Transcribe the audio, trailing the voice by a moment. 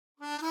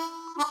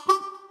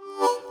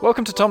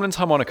Welcome to Tomlin's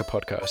Harmonica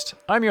Podcast.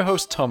 I'm your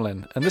host,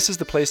 Tomlin, and this is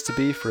the place to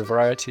be for a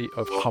variety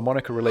of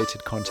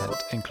harmonica-related content,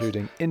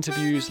 including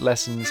interviews,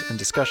 lessons, and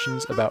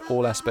discussions about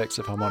all aspects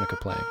of harmonica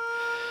playing.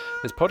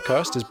 This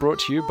podcast is brought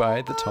to you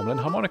by the Tomlin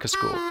Harmonica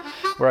School,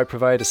 where I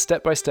provide a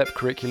step-by-step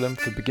curriculum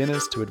for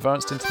beginners to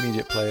advanced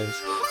intermediate players,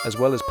 as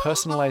well as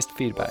personalized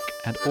feedback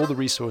and all the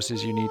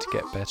resources you need to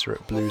get better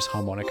at blues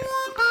harmonica.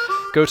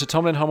 Go to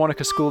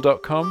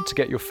tomlinharmonicaschool.com to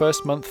get your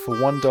first month for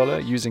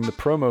 $1 using the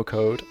promo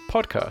code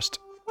PODCAST.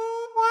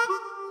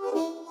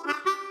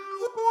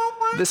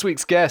 This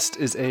week's guest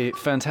is a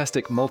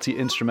fantastic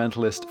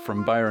multi-instrumentalist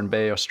from Byron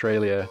Bay,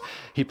 Australia.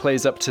 He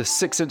plays up to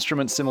 6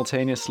 instruments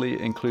simultaneously,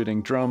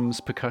 including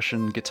drums,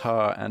 percussion,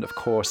 guitar, and of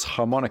course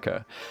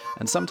harmonica.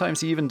 And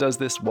sometimes he even does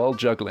this while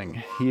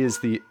juggling. He is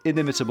the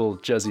inimitable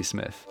Juzzy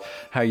Smith.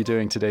 How are you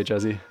doing today,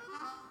 Juzzy?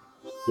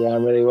 Yeah,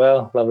 I'm really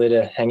well. Lovely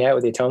to hang out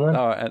with you, Tomlin.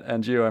 Oh,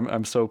 and you,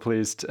 I'm so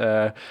pleased.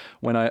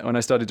 When I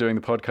started doing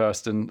the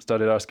podcast and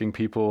started asking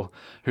people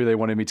who they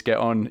wanted me to get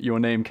on, your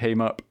name came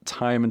up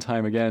time and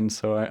time again.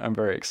 So I'm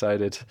very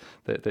excited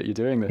that you're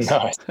doing this.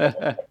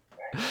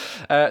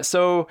 Nice.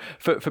 So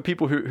for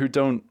people who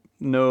don't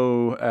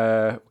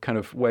know kind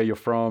of where you're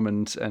from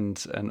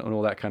and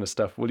all that kind of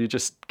stuff, will you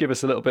just give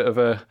us a little bit of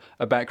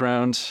a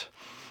background?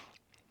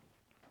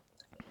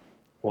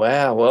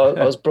 Wow. Well,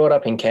 I was brought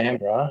up in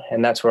Canberra,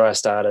 and that's where I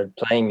started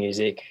playing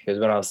music.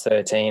 Because when I was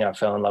 13, I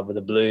fell in love with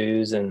the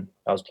blues, and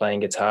I was playing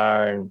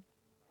guitar, and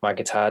my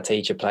guitar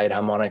teacher played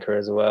harmonica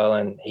as well,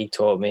 and he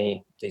taught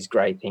me these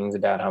great things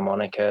about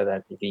harmonica,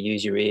 that if you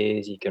use your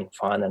ears, you can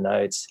find the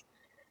notes.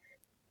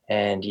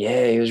 And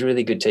yeah, he was a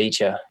really good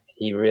teacher.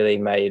 He really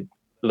made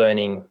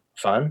learning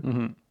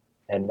fun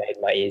and made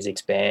my ears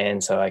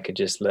expand so I could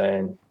just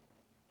learn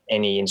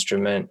any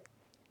instrument,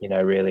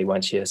 really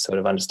once you sort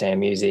of understand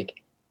music.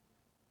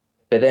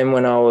 But then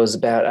when I was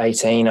about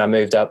 18, I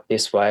moved up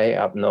this way,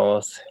 up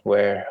north,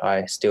 where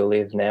I still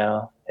live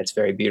now. It's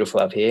very beautiful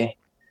up here.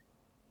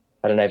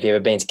 I don't know if you've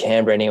ever been to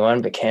Canberra,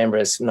 anyone, but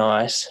Canberra's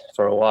nice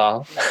for a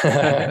while.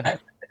 But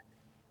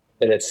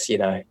it's,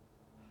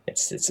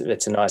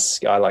 it's a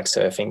nice, I like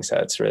surfing, so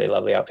it's really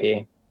lovely up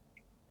here.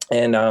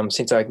 And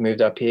since I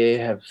moved up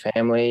here, have a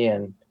family,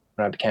 and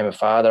when I became a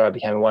father, I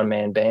became a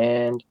one-man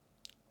band.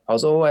 I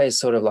was always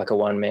sort of like a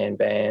one-man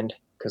band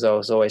because I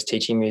was always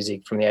teaching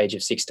music from the age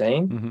of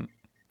 16. Mm-hmm.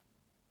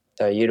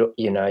 So you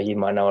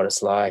might know what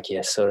it's like.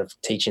 You're sort of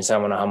teaching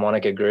someone a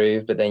harmonica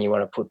groove, but then you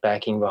want to put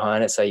backing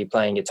behind it. So you're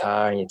playing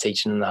guitar and you're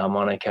teaching them the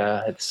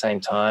harmonica at the same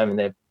time,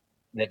 and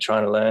they're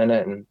trying to learn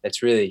it. And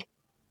it's really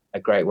a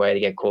great way to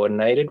get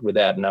coordinated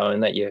without knowing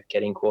that you're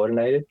getting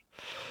coordinated.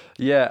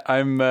 Yeah,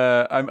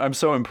 I'm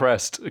so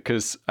impressed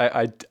because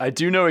I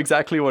do know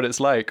exactly what it's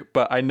like,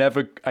 but I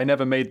never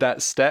made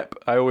that step.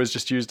 I always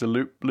just used a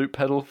loop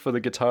pedal for the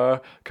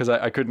guitar because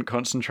I couldn't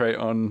concentrate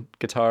on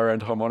guitar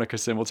and harmonica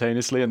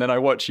simultaneously. And then I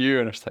watch you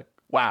and I was like,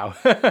 wow,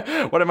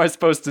 what am I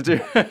supposed to do?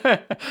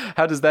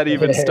 How does that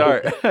even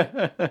start?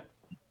 I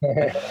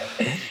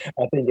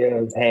think it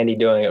was handy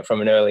doing it from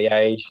an early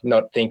age,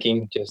 not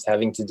thinking, just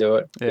having to do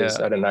it.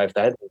 Because I don't know if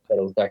they had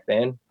pedals back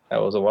then.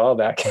 That was a while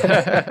back.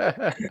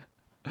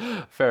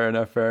 Fair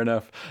enough.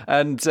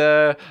 And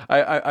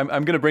I'm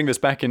going to bring this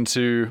back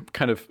into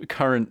kind of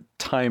current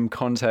time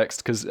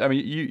context because I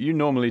mean you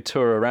normally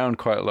tour around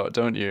quite a lot,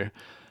 don't you?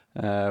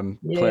 Yeah,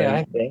 I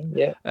have been.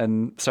 Yeah.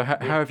 And so how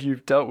have you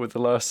dealt with the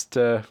last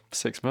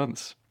 6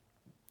 months?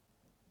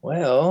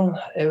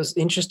 Well, it was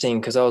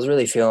interesting because I was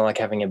really feeling like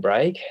having a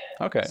break.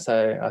 Okay.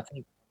 So I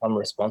think I'm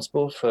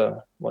responsible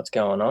for what's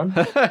going on.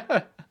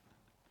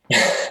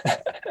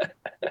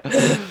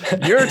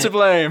 You're to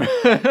blame.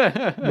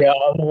 Yeah,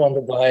 I'm the one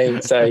to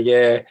blame. So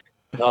yeah,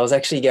 I was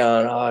actually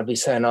going, it'd be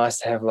so nice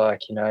to have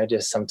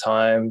just some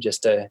time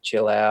just to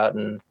chill out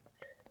and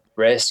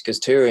rest, because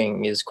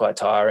touring is quite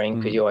tiring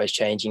because you're always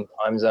changing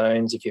time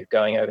zones if you're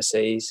going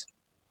overseas.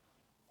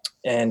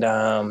 And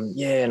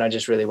and I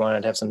just really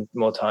wanted to have some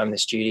more time in the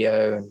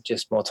studio and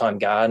just more time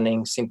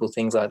gardening, simple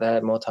things like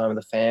that, more time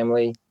with the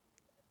family.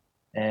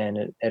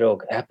 And it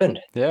all happened.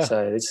 Yeah.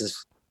 So this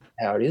is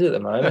how it is at the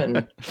moment.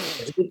 And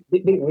it's a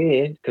bit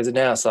weird because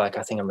now it's like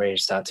I think I'm ready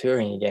to start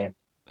touring again.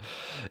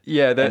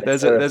 Yeah,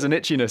 there's an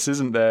itchiness,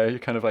 isn't there? You're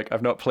kind of like,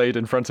 I've not played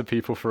in front of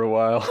people for a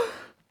while.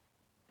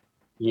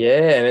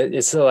 Yeah, and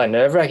it's sort of like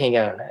nerve-wracking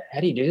going, how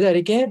do you do that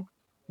again?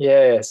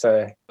 Yeah,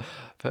 so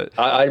but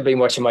I'd been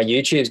watching my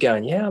YouTubes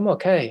going, yeah, I'm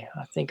okay.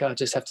 I think I'll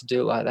just have to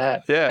do it like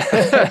that.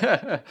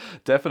 Yeah,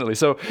 definitely.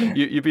 So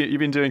you've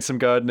been doing some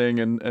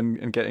gardening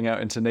and getting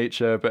out into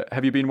nature, but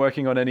have you been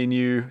working on any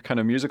new kind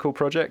of musical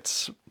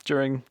projects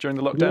during the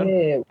lockdown?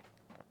 Yeah,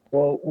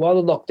 well, while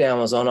the lockdown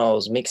was on, I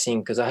was mixing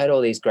because I had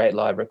all these great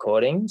live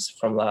recordings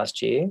from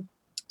last year.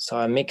 So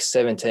I mixed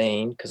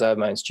 17 because I have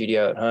my own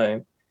studio at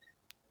home.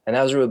 And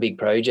that was a real big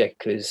project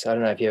because I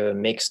don't know if you ever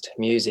mixed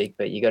music,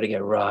 but you got to go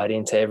right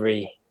into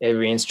every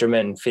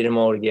instrument and fit them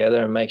all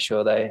together and make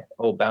sure they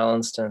all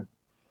balanced. And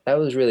that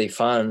was really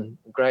fun.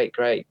 Great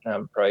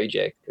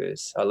project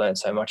because I learned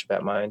so much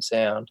about my own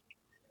sound.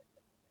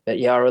 But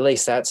yeah, I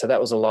released that. So that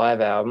was a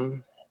live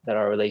album that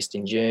I released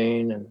in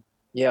June. And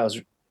yeah, I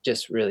was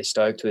just really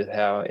stoked with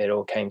how it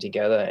all came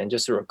together, and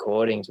just the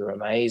recordings were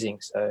amazing.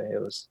 So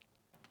it was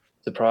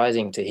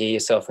surprising to hear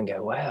yourself and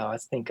go, wow, I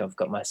think I've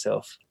got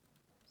myself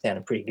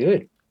sounding pretty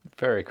good.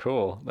 Very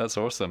cool. That's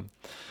awesome.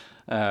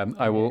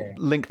 I will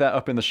link that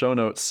up in the show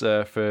notes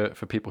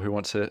for people who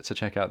want to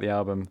check out the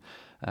album,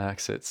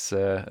 because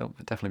it'll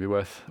definitely be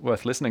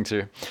worth listening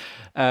to.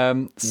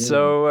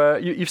 So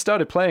you've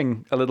started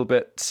playing a little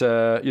bit.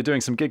 You're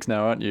doing some gigs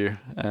now, aren't you?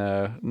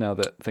 Now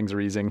that things are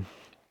easing.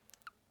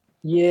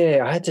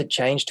 Yeah, I had to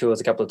change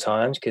tours a couple of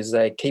times because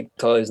they keep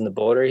closing the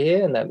border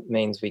here, and that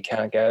means we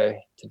can't go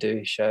to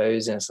do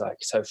shows, and it's like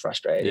so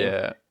frustrating.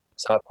 Yeah.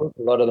 So I put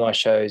a lot of my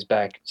shows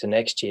back to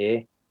next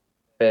year.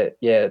 But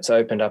yeah, it's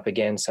opened up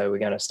again, so we're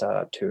going to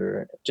start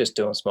just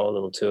doing small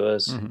little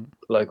tours,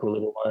 local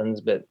little ones,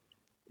 but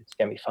it's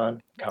going to be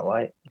fun. Can't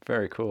wait.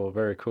 Very cool,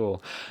 very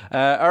cool.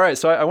 All right,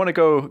 so I want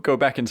to go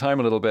back in time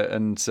a little bit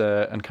and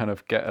kind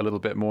of get a little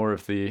bit more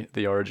of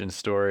the origin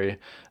story,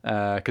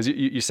 because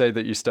you say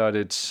that you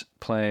started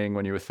playing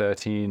when you were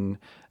 13.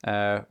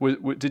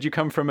 Did you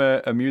come from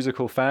a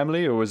musical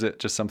family, or was it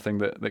just something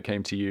that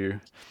came to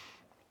you?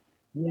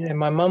 Yeah,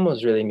 my mum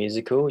was really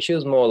musical. She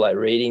was more like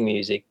reading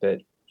music, but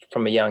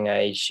from a young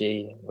age,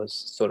 she was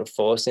sort of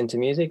forced into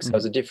music. So it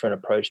was a different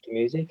approach to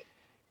music.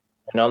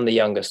 And I'm the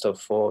youngest of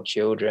 4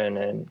 children,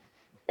 and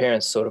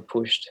parents sort of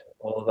pushed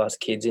all of us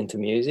kids into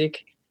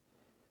music,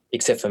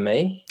 except for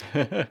me,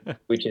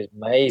 which is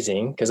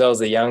amazing because I was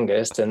the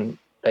youngest, and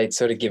they'd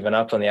sort of given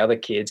up on the other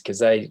kids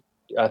because I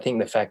think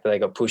the fact that they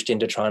got pushed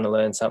into trying to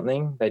learn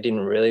something, they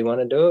didn't really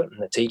want to do it.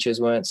 And the teachers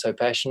weren't so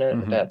passionate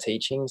about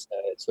teaching. So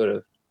it sort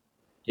of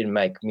didn't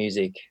make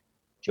music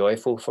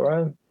joyful for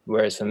them.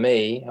 Whereas for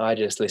me, I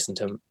just listened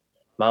to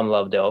Mum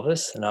loved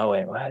Elvis, and I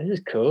went, wow, this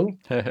is cool.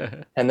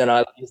 And then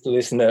I used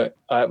to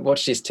I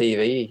watched this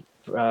TV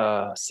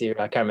series,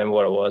 I can't remember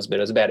what it was, but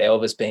it was about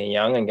Elvis being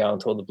young and going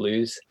to all the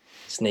blues,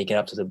 sneaking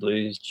up to the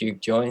blues juke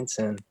joints.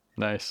 And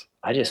nice.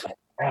 I just went,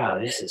 wow,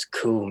 this is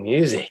cool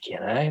music, you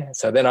know?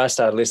 So then I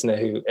started listening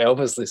to who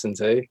Elvis listened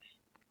to,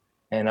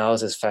 and I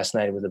was just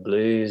fascinated with the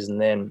blues. And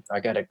then I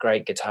got a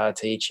great guitar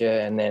teacher,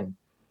 and then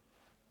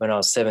when I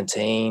was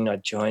 17,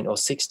 or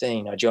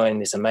 16, I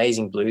joined this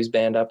amazing blues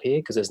band up here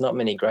because there's not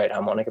many great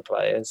harmonica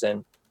players,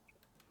 and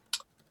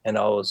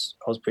I was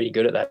pretty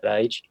good at that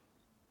age,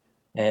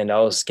 and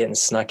I was getting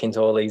snuck into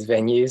all these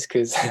venues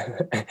because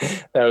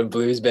they were a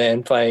blues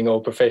band playing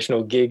all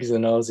professional gigs,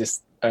 and I was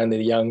just only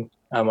the young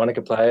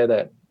harmonica player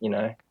that, you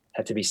know,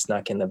 had to be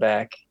snuck in the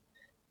back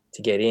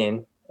to get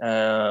in.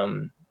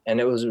 And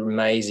it was an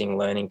amazing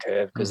learning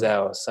curve because they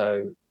were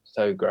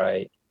so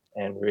great,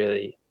 and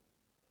really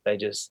they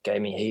just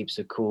gave me heaps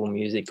of cool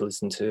music to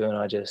listen to. And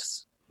I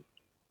just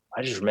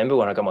remember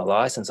when I got my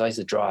license, I used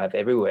to drive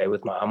everywhere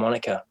with my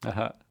harmonica.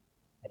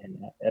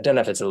 And I don't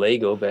know if it's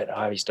illegal, but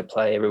I used to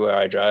play everywhere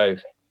I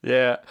drove.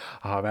 Yeah.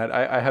 Oh man,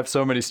 I have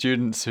so many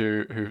students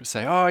who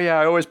say, "Oh yeah,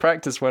 I always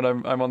practice when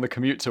I'm on the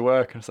commute to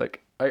work." And it's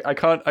like, I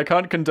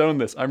can't condone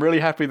this. I'm really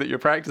happy that you're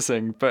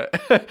practicing,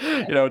 but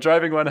you know,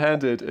 driving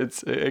one-handed,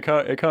 it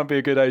can't be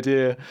a good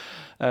idea.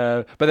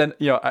 But then,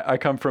 you know, I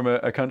come from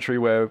a country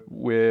where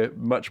we're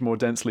much more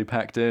densely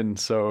packed in,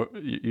 so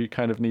you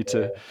kind of need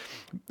to,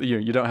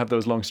 you don't have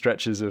those long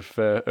stretches of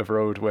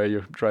road where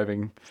you're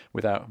driving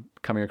without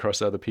coming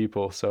across other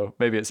people. So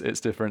maybe it's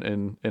different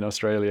in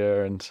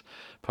Australia and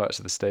parts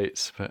of the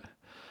States, but.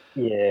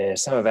 Yeah,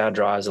 some of our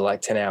drives are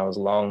like 10 hours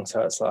long,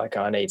 so it's like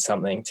I need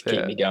something to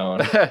keep me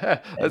going.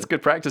 That's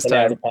good practice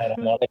time.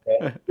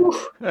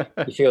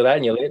 You feel that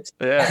in your lips.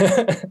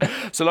 Yeah.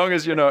 So long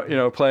as you're not, you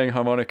know, playing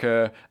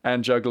harmonica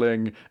and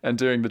juggling and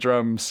doing the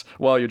drums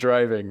while you're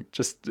driving,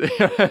 just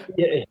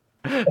yeah,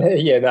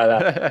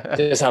 no,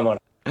 just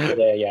harmonica.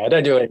 Yeah. I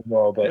don't do it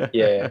anymore, but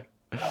yeah.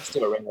 I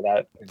still remember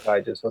that because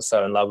I just was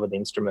so in love with the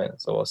instrument.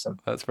 It's awesome.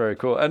 That's very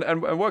cool.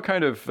 And what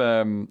kind of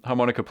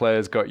harmonica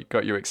players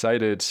got you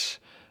excited?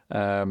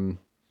 Kind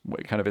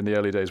of in the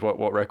early days,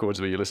 what records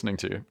were you listening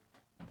to?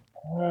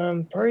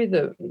 Probably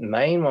the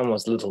main one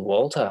was Little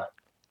Walter,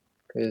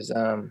 because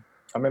I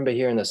remember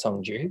hearing the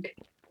song Duke,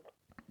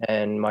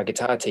 and my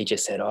guitar teacher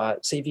said, "Oh,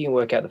 see if you can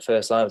work out the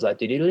first line." I was like,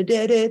 "Do do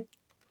do do,"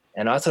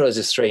 and I thought it was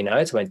just 3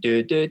 notes. I went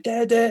do do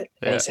do do,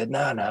 and he said,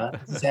 "No, it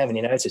doesn't have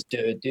any notes. It's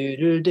do do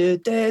do do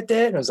do do."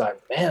 And I was like,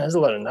 "Man, there's a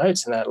lot of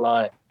notes in that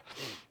line,"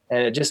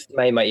 and it just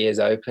made my ears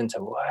open to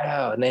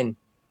wow. And then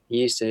he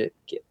used to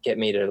get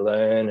me to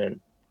learn and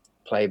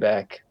play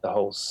back the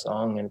whole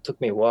song, and it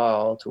took me a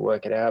while to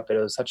work it out, but it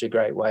was such a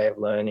great way of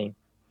learning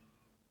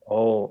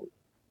all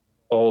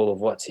of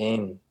what's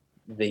in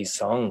these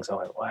songs. I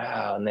went,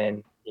 wow. And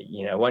then,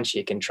 you know, once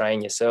you can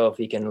train yourself,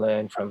 you can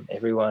learn from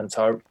everyone.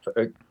 So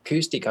for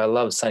acoustic, I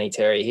love Sonny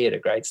Terry. He had a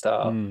great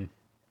style.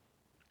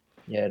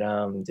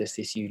 Just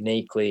this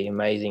uniquely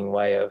amazing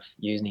way of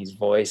using his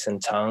voice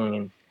and tongue,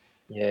 and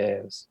yeah,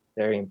 it was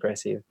very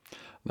impressive.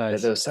 Nice.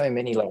 But there were so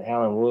many, like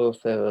Alan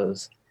Wolf, there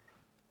was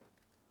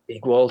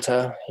Big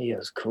Walter, he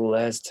was cool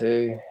as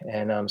too,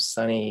 and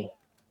Sonny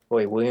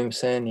Boy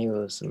Williamson, he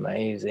was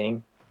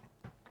amazing.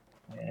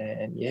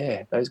 And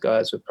yeah, those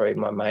guys were probably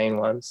my main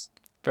ones.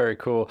 Very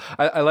cool.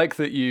 I like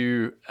that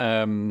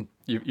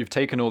you've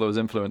taken all those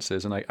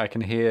influences, and I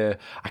can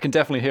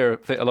definitely hear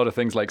a lot of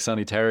things like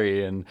Sonny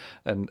Terry and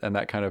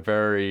that kind of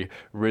very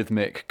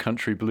rhythmic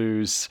country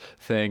blues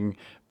thing.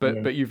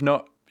 But you've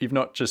not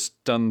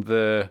just done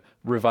the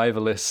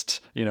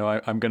revivalist,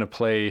 I'm going to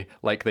play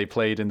like they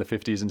played in the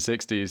 50s and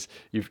 60s.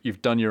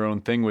 You've done your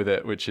own thing with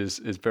it, which is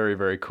very,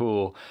 very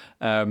cool.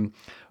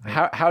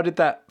 How did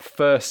that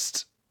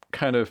first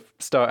kind of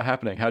start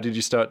happening? How did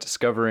you start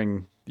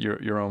discovering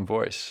your own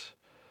voice?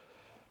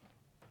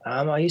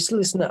 I used to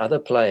listen to other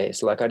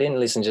players. Like I didn't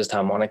listen just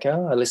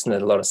harmonica. I listened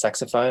to a lot of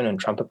saxophone and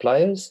trumpet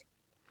players,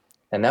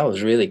 and that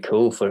was really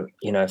cool for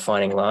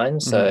finding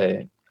lines.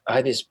 So I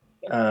had this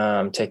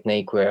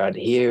technique where I'd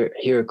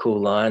hear a cool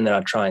line, then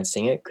I'd try and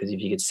sing it, because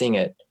if you could sing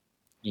it,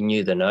 you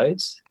knew the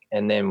notes,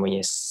 and then when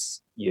you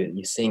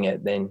sing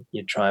it, then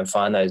you try and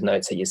find those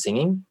notes that you're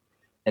singing.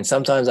 And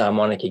sometimes a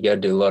harmonica, you got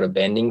to do a lot of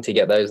bending to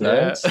get those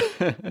notes.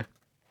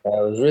 It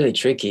was really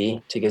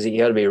tricky because you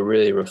got to be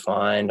really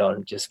refined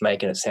on just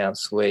making it sound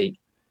sweet.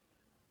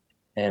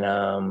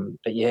 And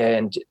but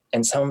yeah,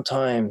 and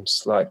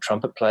sometimes like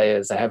trumpet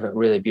players, they have a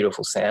really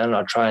beautiful sound.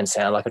 I try and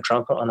sound like a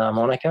trumpet on the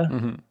harmonica.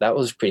 Mm-hmm. That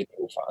was pretty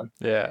cool fun.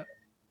 Yeah.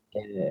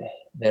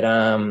 But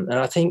and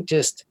I think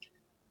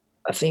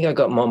I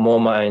got more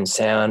my own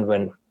sound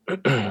when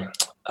you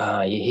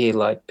hear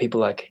like people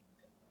like.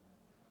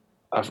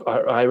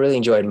 I really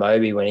enjoyed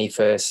Moby when he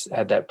first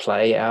had that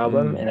Play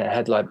album, and it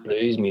had like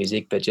blues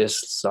music, but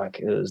just like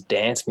it was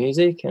dance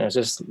music, and it was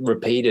just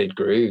repeated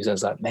grooves. And I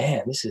was like,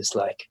 man, this is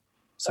like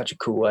such a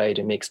cool way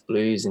to mix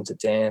blues into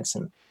dance.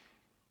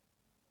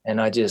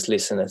 And I just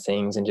listen to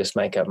things and just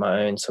make up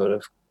my own sort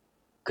of,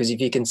 because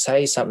if you can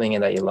say something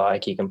that you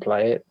like, you can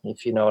play it,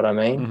 if you know what I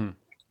mean.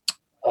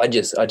 Mm-hmm. I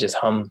just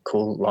hum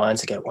cool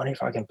lines and go, wonder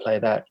if I can play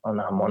that on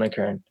the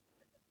harmonica. And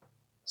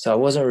so I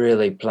wasn't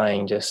really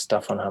playing just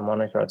stuff on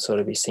harmonica. I'd sort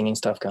of be singing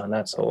stuff going,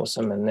 that's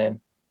awesome. And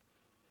then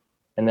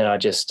I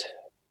just,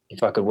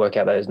 if I could work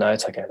out those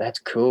notes, I go, that's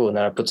cool. And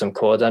then I put some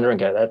chords under and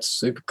go, that's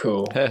super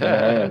cool.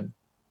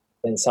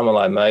 And someone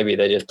like Moby,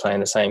 they're just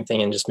playing the same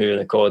thing and just moving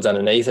the chords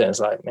underneath it. And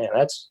it's like, man,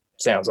 that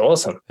sounds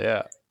awesome.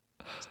 Yeah.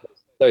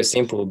 So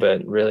simple,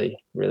 but really,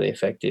 really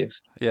effective.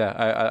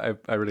 Yeah,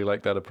 I really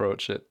like that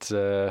approach. It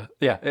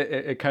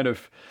kind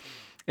of,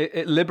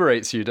 it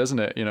liberates you, doesn't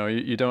it?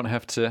 You don't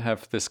have to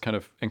have this kind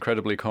of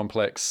incredibly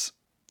complex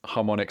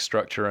harmonic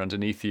structure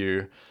underneath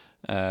you.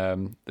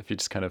 If you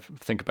just kind of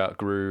think about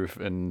groove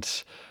and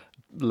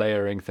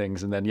layering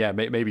things, and then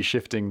maybe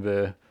shifting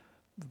the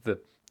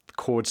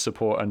chord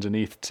support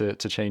underneath to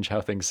change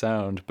how things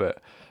sound.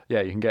 But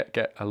yeah, you can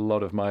get a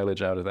lot of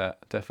mileage out of that,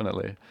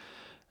 definitely.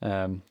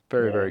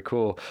 Very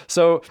cool.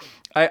 So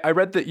I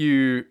read that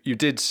you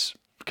did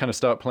kind of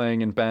start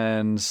playing in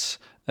bands,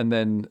 and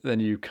then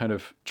you kind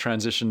of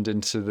transitioned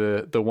into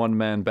the one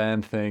man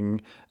band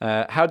thing.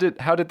 How did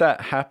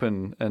that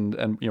happen?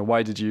 And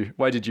why did you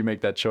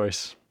make that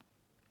choice?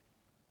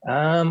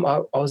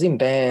 I was in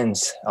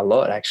bands a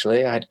lot,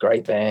 actually. I had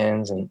great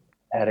bands and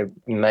had an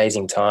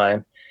amazing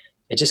time.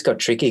 It just got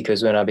tricky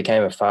because when I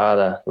became a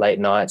father, late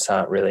nights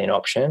aren't really an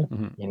option,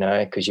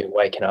 mm-hmm. Because you're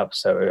waking up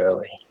so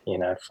early,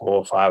 4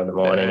 or 5 in the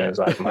morning. And it was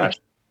like much.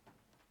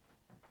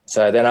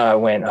 So then I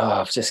went,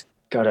 I've just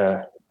got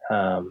to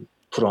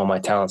put all my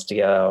talents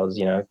together. I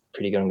was,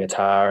 pretty good on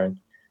guitar, and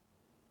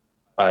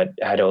I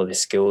had all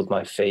this skill with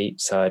my feet.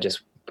 So I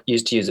just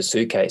used to use a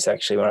suitcase,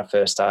 actually, when I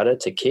first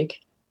started to kick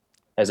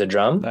as a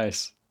drum.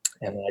 Nice.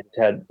 And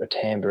I had a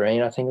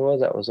tambourine, I think it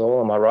was. That was all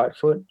on my right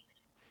foot.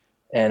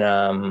 And,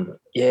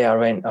 I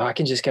went, I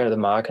can just go to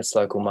the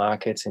local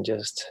markets, and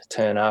just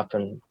turn up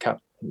and cut,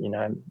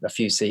 a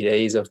few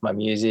CDs of my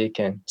music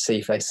and see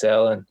if they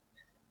sell. And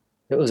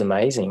it was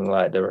amazing,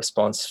 like the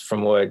response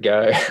from word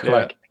go. Yeah.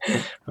 Like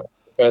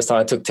first time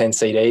I took 10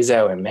 CDs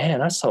out, I went,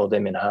 man, I sold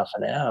them in half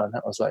an hour. And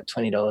that was like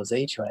 $20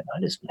 each. I went, I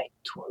just made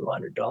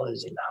 $200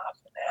 in half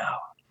an hour.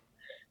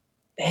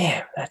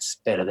 Damn, that's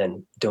better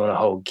than doing a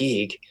whole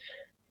gig,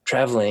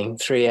 traveling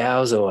 3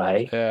 hours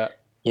away. Yeah.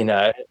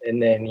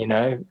 And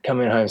then,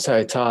 coming home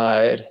so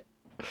tired,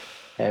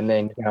 and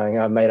then going,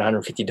 I made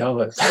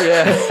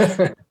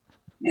 $150.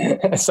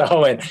 Yeah. So I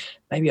went,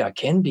 maybe I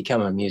can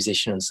become a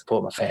musician and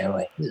support my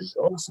family. This is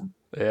awesome.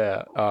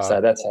 Yeah. So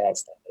that's how it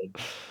started.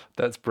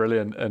 That's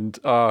brilliant. And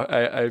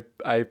I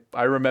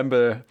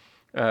remember,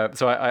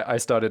 so I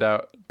started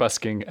out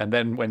busking and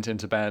then went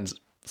into bands.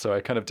 So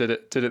I kind of did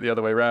it the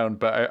other way around.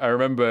 But I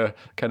remember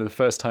kind of the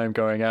first time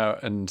going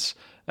out, and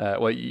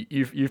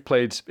you've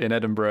played in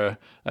Edinburgh.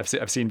 I've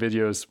seen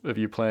videos of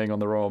you playing on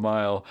the Royal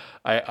Mile.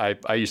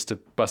 I used to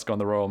busk on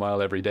the Royal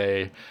Mile every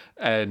day,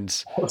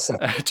 and awesome.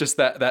 Just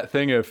that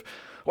thing of,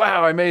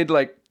 wow, I made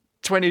like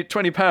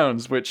 20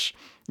 pounds, which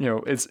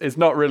is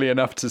not really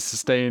enough to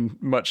sustain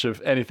much of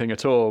anything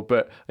at all.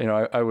 But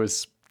I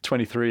was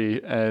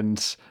 23 and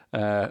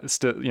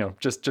still,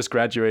 just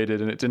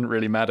graduated, and it didn't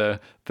really matter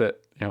that,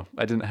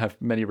 I didn't have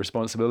many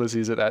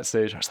responsibilities at that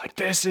stage. I was like,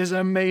 this is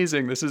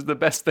amazing. This is the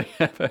best thing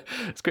ever.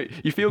 It's great.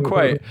 You feel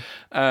quite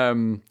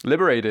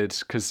liberated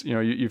because,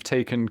 you've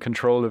taken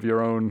control of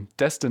your own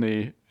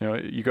destiny.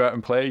 You go out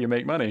and play, you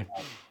make money.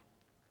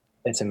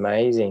 It's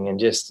amazing. And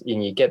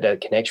you get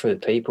that connection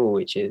with people,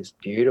 which is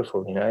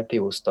beautiful.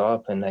 People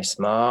stop and they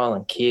smile,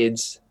 and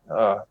kids,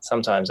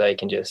 sometimes they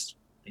can just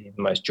be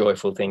the most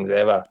joyful things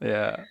ever.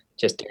 Yeah.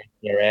 Just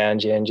dancing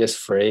around you and just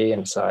free.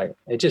 And it's like,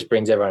 it just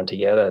brings everyone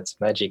together. It's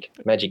magic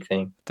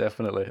thing.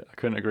 Definitely. I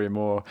couldn't agree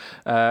more.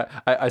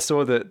 I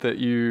saw that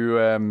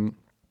you,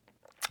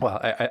 well,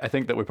 I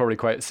think that we're probably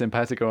quite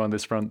simpatico on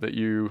this front, that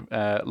you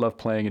love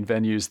playing in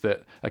venues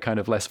that are kind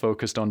of less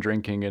focused on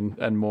drinking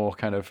and more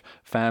kind of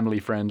family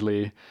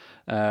friendly.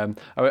 I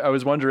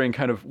was wondering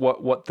kind of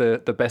what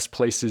the best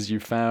places you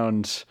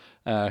found,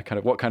 kind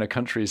of what kind of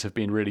countries have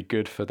been really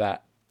good for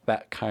that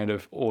kind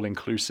of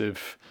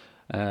all-inclusive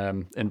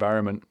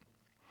environment.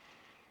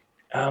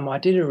 I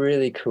did a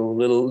really cool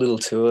little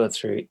tour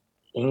through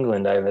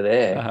England over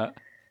there. Uh-huh.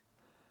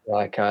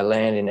 Like I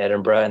landed in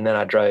Edinburgh and then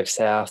I drove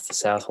south to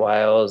South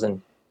Wales,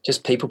 and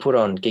just people put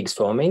on gigs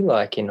for me,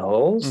 like in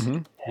halls. Mm-hmm.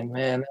 And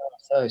man, that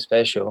was so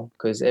special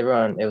because it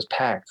was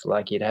packed.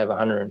 Like you'd have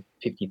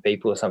 150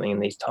 people or something in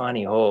these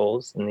tiny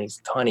halls and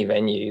these tiny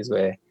venues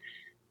where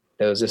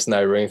there was just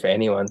no room for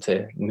anyone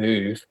to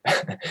move.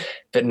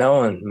 But no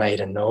one made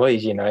a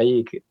noise,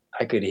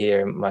 I could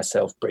hear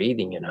myself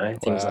breathing,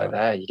 things Wow. like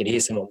that. You could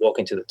hear someone walk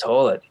into the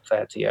toilet if they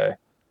had to go.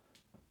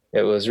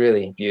 It was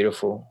really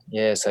beautiful.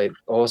 Yeah, so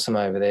awesome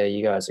over there.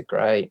 You guys are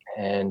great.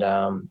 And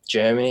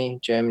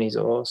Germany's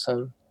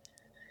awesome.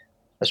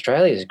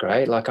 Australia's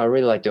great. Like I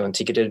really like doing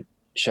ticketed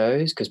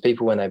shows because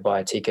people, when they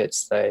buy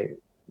tickets, they're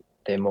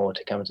more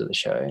to come to the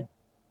show.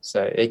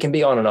 So it can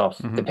be on and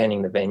off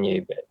depending the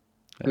venue, but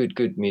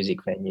good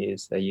music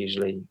venues, they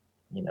usually,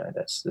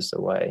 that's just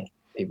the way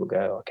people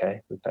go, okay,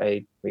 we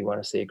paid, we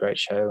want to see a great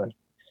show. And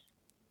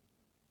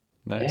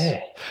nice.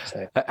 Yeah.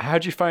 So how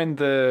do you find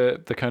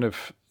the kind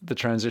of the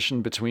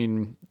transition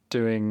between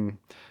doing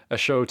a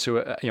show to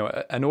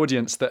an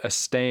audience that are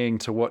staying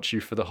to watch you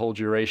for the whole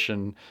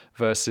duration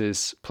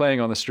versus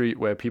playing on the street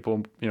where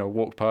people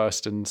walk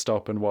past and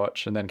stop and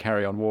watch and then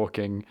carry on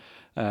walking?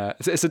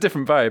 It's a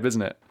different vibe,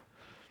 isn't it?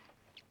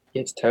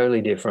 it's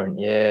totally different.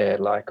 Yeah,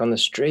 like on the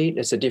street,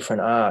 it's a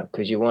different art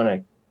because you want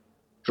to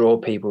draw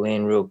people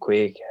in real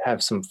quick,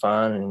 have some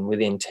fun, and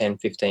within 10,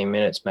 15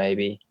 minutes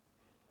maybe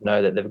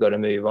know that they've got to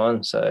move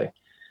on. So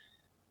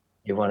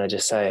you want to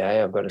just say,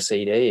 hey, I've got a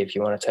CD if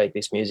you want to take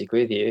this music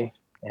with you.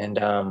 And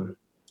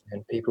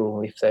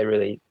people, if they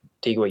really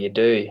dig what you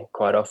do,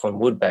 quite often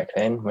would back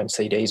then when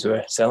CDs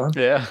were selling.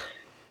 Yeah.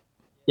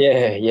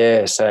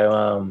 Yeah.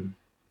 So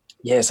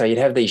you'd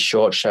have these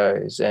short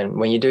shows, and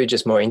when you do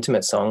just more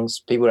intimate songs,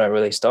 people don't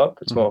really stop.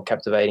 It's more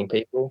captivating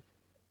people.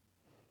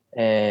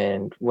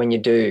 And when you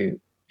do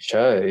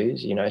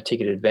shows,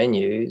 ticketed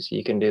venues,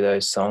 you can do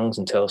those songs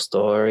and tell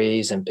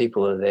stories, and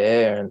people are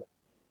there, and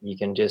you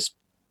can just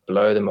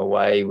blow them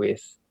away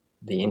with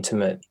the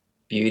intimate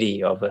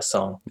beauty of a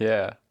song.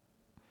 Yeah,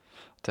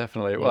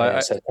 definitely. Well,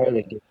 so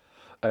totally different.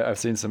 I've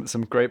seen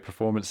some great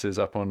performances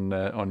up on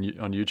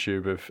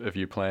YouTube of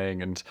you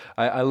playing, and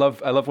I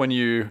love when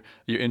you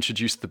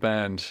introduce the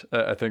band.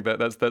 I think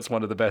that's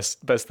one of the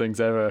best things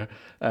ever.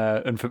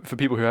 And for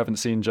people who haven't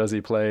seen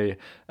Juzzy play,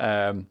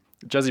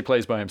 Juzzy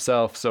plays by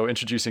himself, so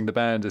introducing the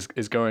band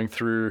is going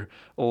through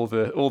all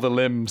the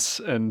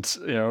limbs and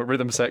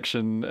rhythm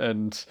section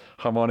and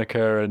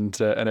harmonica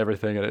and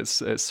everything, and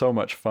it's so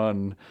much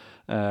fun.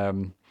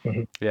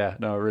 Yeah,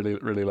 no, I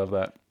really love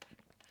that.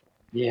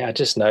 Yeah, I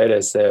just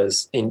noticed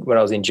when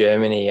I was in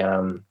Germany,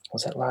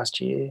 was that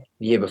last year?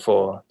 The year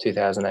before,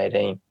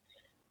 2018.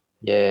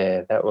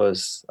 Yeah,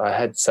 I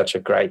had such a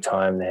great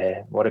time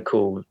there. What a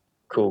cool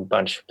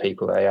bunch of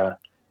people they are.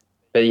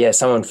 But yeah,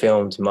 someone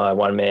filmed my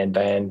one-man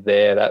band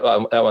there. That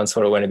one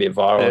sort of went a bit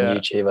viral on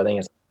YouTube. I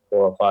think it's 4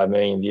 or 5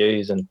 million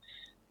views.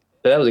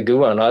 But that was a good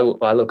one. I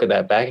look at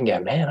that back and go,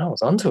 man, I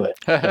was onto it.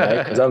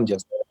 Because I'm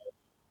just,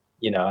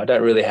 I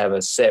don't really have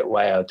a set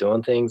way of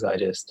doing things. I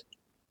just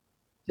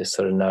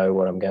sort of know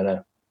what I'm going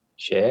to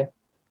share.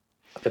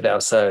 But they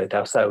were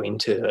so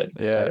into it.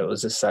 Yeah. It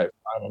was just so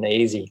fun and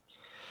easy.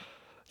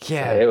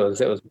 Yeah.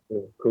 So it was a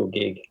cool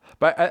gig.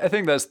 But I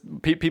think that's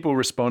people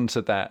respond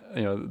to that.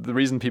 The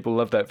reason people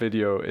love that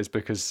video is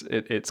because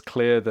it's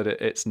clear that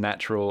it's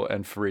natural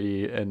and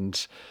free,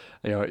 and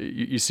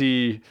you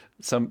see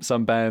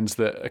some bands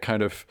that are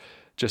kind of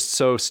just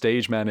so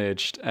stage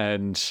managed,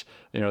 and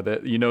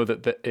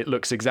that it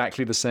looks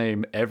exactly the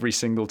same every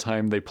single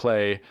time they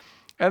play.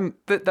 And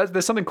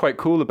there's something quite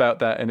cool about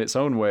that in its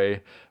own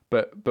way.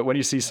 But when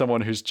you see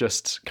someone who's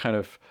just kind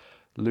of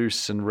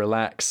loose and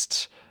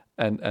relaxed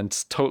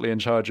and totally in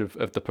charge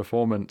of the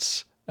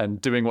performance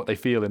and doing what they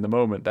feel in the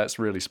moment, that's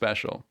really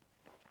special.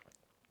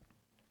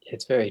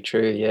 It's very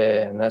true,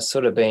 yeah. And that's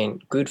sort of been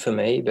good for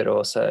me, but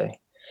also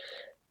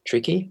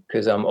tricky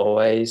because I'm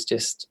always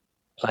just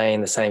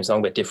playing the same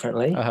song but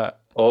differently. Uh-huh.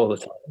 all the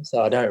time.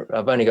 So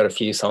I've only got a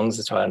few songs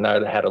to try and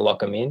know how to lock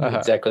them in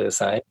exactly the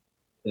same.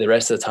 The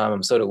rest of the time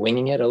I'm sort of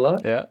winging it a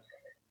lot. Yeah.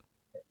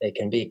 It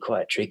can be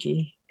quite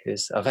tricky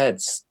because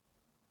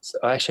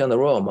actually on the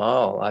Royal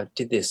Mile, I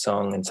did this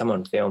song and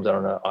someone filmed it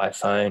on an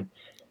iPhone,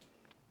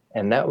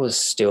 and that was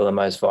still the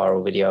most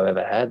viral video I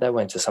ever had. That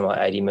went to something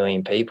like 80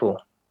 million people.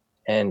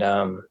 And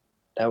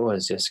that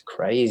was just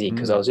crazy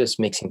because I was just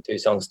mixing two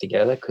songs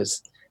together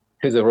because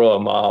the Royal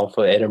Mile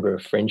for Edinburgh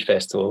Fringe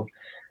Festival,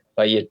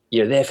 but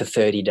you're there for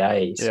 30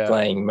 days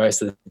playing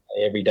most of the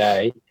day, every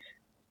day.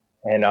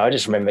 And I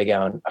just remember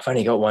going, I've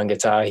only got one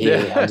guitar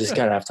here. I'm just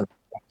going to have to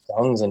make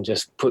songs and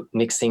just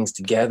mix things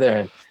together.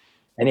 And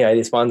anyway,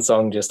 this one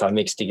song I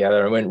mixed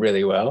together and went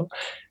really well.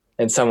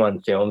 And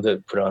someone filmed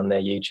it, put it on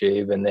their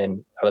YouTube, and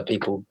then other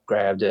people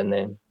grabbed it. And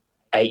then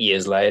 8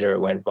 years later, it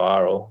went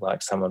viral.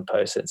 Like someone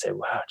posted and said,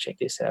 wow, check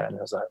this out. And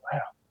I was like,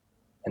 wow.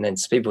 And then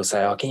people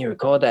say, oh, can you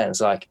record that? And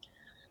it's like,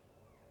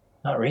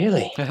 not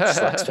really.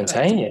 It's like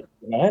spontaneous.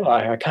 Like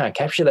I can't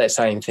capture that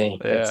same thing.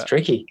 Yeah. It's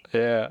tricky.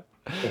 Yeah.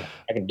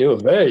 I can do a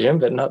version,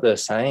 but not the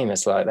same.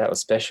 It's like that was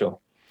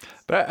special.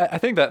 But I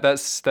think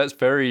that's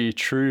very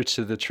true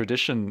to the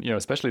tradition,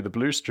 especially the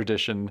blues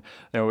tradition.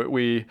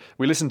 We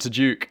listen to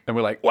Duke and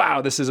we're like,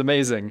 wow, this is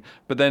amazing.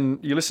 But then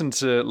you listen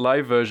to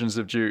live versions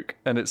of Duke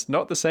and it's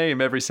not the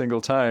same every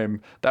single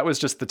time. That was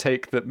just the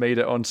take that made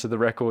it onto the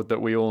record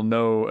that we all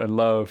know and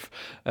love.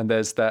 And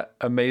there's that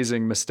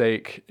amazing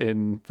mistake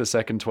in the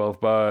second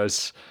 12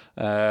 bars.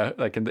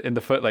 Like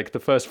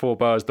the first 4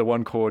 bars, the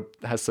one chord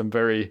has some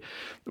very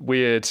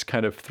weird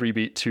kind of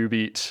 3-beat,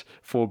 2-beat,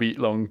 4-beat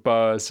long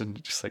bars,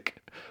 and just like,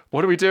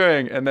 what are we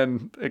doing? And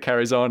then it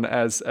carries on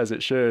as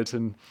it should.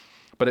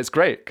 But it's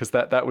great because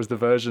that was the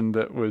version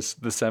that was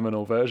the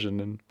seminal version,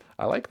 and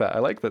I like that. I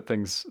like that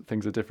things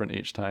are different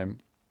each time.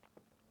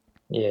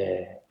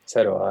 Yeah,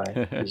 so do I.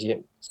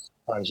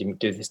 Sometimes you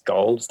do this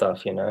gold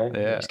stuff, you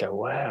just go,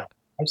 wow, I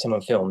hope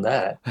someone filmed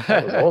that.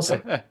 That was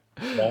awesome.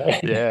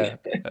 Yeah,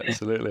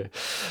 absolutely.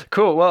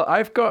 Cool. Well,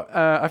 I've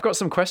got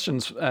some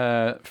questions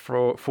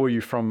for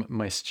you from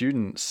my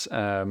students.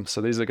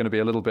 So these are going to be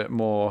a little bit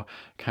more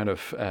kind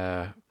of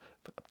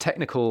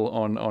technical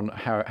on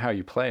how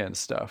you play and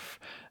stuff.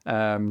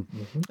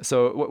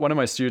 So one of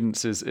my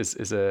students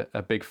is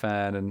a big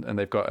fan, and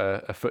they've got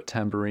a foot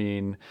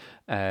tambourine,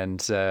 and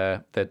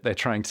they're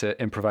trying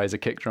to improvise a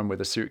kick drum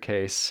with a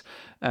suitcase,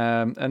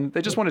 and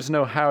they just wanted to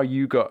know how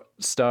you got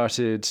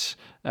started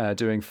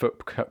doing foot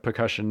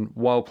percussion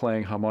while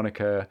playing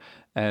harmonica,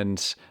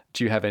 and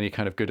do you have any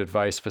kind of good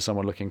advice for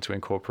someone looking to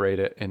incorporate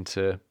it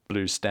into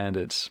blues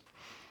standards?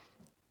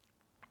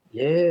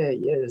 Yeah,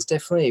 there's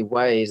definitely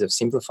ways of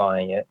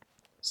simplifying it.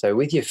 So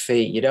with your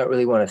feet, you don't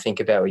really want to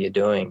think about what you're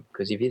doing,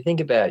 because if you think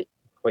about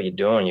what you're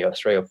doing, you have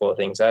 3 or 4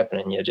 things open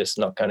and you're just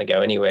not going to go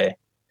anywhere.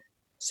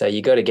 So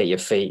you got to get your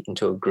feet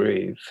into a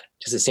groove.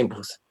 Just as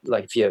simple,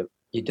 like if you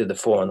do the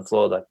 4 on the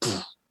floor, like,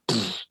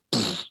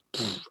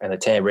 and the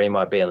tambourine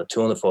might be on the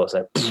 2 on the floor,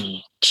 so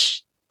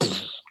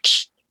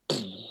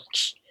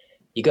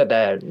you got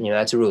that,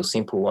 that's a real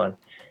simple one.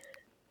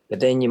 But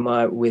then you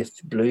might,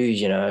 with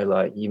blues,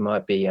 like you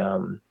might be,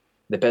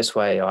 the best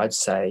way I'd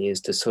say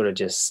is to sort of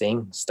just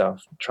sing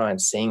stuff, try and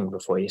sing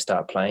before you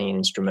start playing an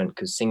instrument,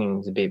 because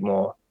singing is a bit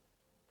more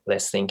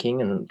less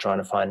thinking and trying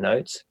to find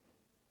notes.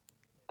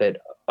 But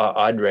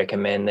I'd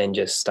recommend then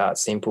just start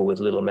simple with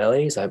little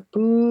melodies like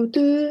boo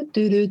doo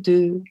doo doo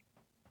doo,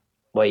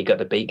 while you got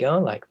the beat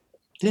going, like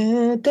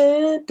da,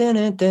 da, da,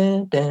 da,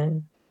 da,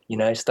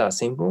 da. Start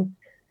simple.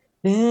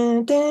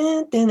 Da,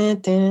 da, da, da,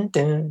 da, da.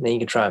 Then you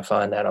can try and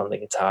find that on the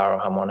guitar or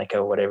harmonica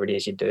or whatever it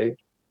is you do.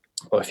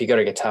 Or if you got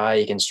a guitar,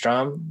 you can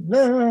strum.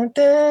 Da,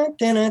 da,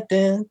 da,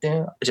 da,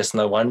 da. Just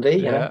no 1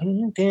 beat, Yeah.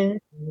 1,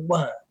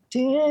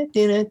 2,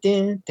 da, da,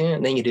 da.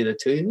 And then you do the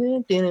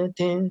 2. Da,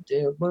 da,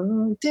 da,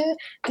 1, 2,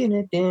 da,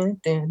 da,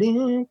 da, da.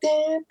 You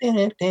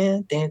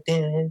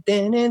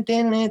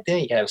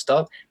can have a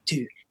stop.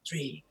 2,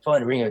 3, 4,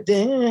 and ring.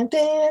 Da, da, da,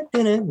 da.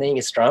 Then you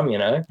can strum,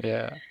 Yeah.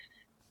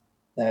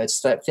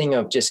 It's that thing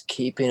of just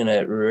keeping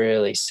it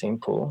really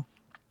simple.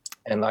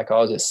 And like I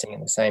was just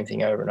singing the same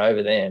thing over and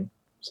over then.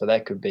 So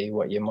that could be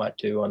what you might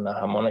do on the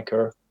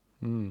harmonica.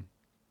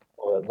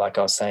 Or like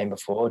I was saying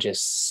before,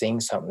 just sing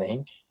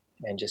something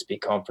and just be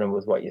confident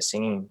with what you're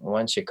singing.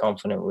 Once you're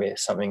confident with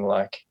something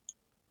like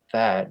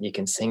that, you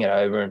can sing it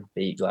over and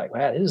be like,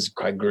 wow, this is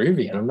quite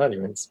groovy, and I'm not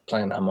even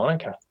playing the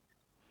harmonica.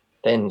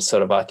 Then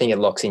sort of I think it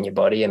locks in your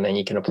body, and then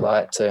you can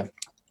apply it to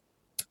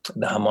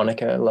the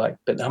harmonica.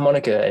 But the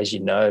harmonica, as you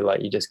know,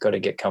 like you just got to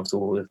get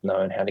comfortable with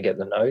knowing how to get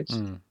the notes.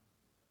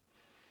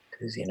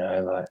 Because,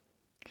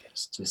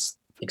 it's just,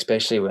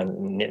 especially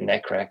when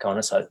neck crack on,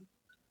 it's like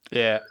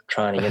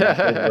trying to move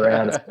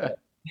around.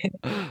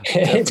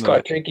 It's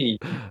quite tricky.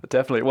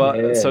 Definitely.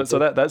 Well, so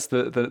that's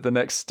the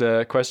next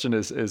question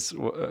is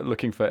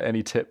looking for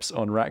any tips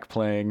on rack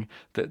playing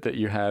that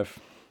you have.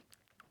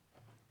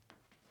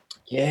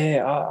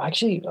 Yeah,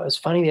 actually, it was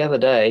funny the other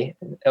day.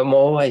 I'm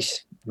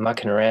always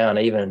mucking around,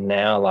 even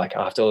now, like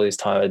after all this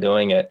time of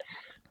doing it.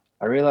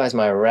 I realized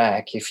my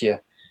rack, if you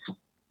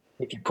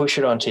if you push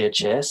it onto your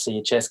chest, so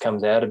your chest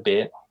comes out a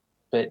bit,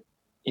 but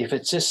if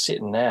it's just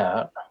sitting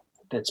out,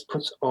 that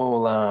puts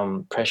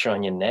all pressure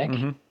on your neck.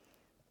 Mm-hmm.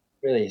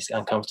 Really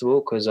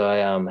uncomfortable because I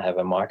have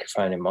a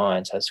microphone in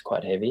mine, so it's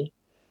quite heavy.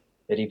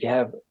 But if you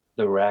have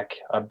the rack,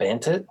 I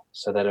bent it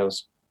so that it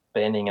was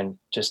bending and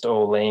just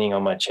all leaning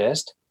on my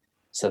chest.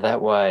 So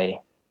that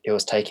way it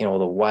was taking all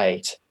the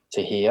weight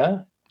to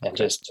here and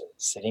just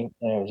sitting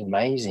there. It was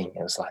amazing.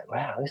 It was like,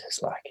 wow, this is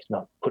like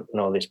not putting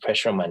all this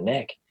pressure on my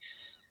neck.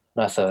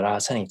 And I thought, oh,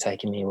 it's only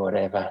taken me,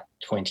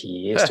 20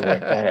 years to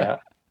work that out.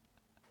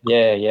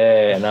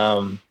 Yeah.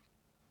 And,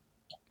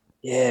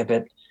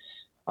 but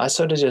I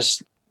sort of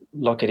just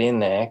lock it in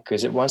there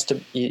because it wants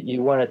to,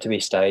 you want it to be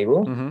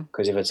stable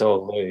because if it's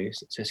all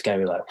loose, it's just going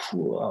to be like,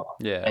 whoa.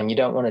 Yeah. And you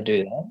don't want to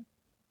do that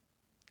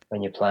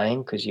when you're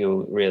playing because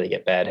you'll really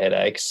get bad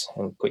headaches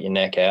and put your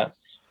neck out.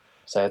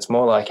 So it's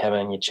more like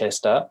having your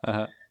chest up.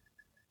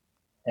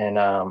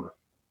 And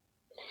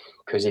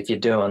because if you're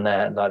doing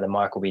that, like the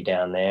mic will be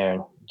down there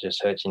and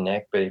just hurt your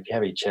neck. But if you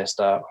have your chest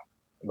up,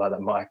 like the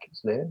mic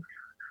is there, and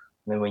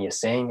then when you're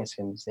singing, it's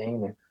going to be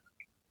singing.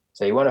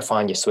 So you want to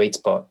find your sweet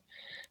spot.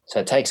 So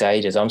it takes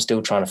ages. I'm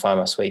still trying to find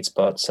my sweet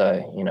spot.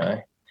 So,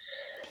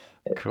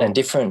 cool. And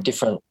different,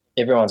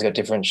 everyone's got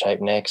different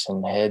shaped necks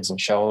and heads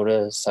and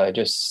shoulders. So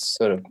just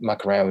sort of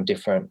muck around with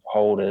different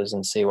holders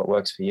and see what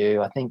works for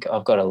you. I think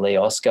I've got a Lee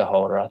Oscar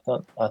holder. I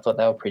thought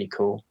they were pretty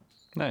cool.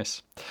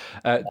 Nice.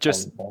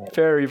 Just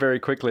very, very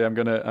quickly, I'm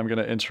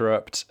gonna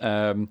interrupt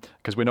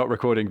because we're not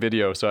recording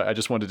video, so I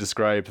just want to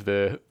describe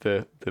the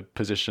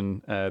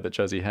position that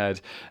Juzzy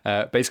had.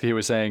 Basically, he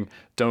was saying,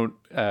 don't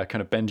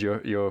kind of bend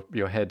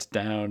your head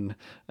down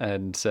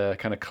and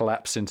kind of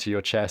collapse into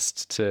your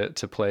chest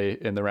to play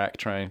in the rack.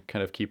 Try and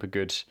kind of keep a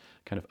good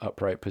kind of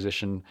upright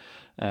position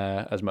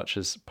as much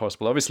as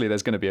possible. Obviously,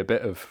 there's going to be a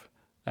bit of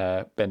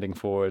bending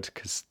forward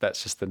because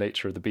that's just the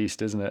nature of the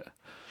beast, isn't it?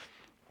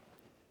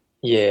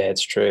 Yeah,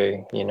 it's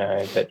true,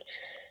 but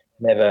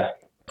never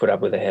put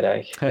up with a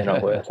headache. They're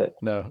not worth it.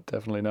 No,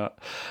 definitely not.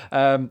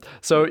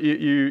 So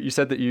you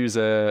said that you use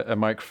a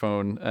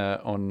microphone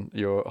on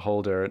your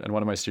holder, and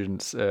one of my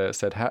students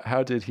said,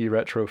 how did he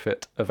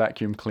retrofit a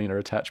vacuum cleaner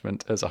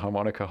attachment as a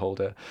harmonica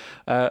holder?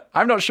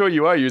 I'm not sure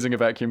you are using a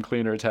vacuum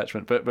cleaner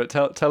attachment, but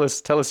tell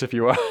us if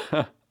you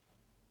are.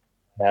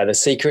 The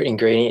secret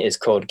ingredient is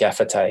called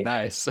gaffer tape.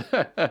 Nice.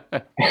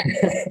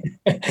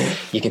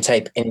 You can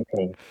tape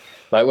anything.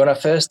 Like when I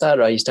first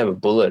started, I used to have a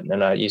bullet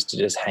and I used to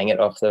just hang it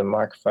off the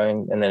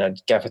microphone and then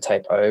I'd gaffer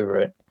tape over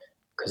it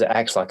because it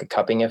acts like a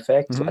cupping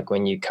effect. Like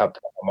when you cup a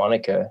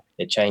harmonica,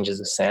 it changes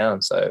the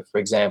sound. So for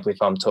example, if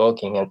I'm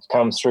talking, it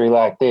comes through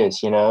like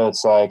this,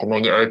 it's like, and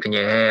then you open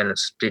your hand,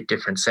 it's a bit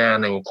different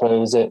sound, then you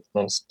close it.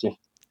 And it's different.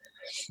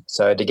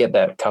 So to get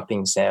that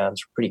cupping sound,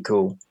 it's pretty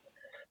cool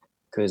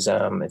because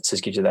it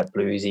just gives you that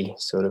bluesy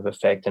sort of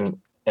effect.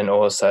 And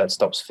also it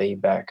stops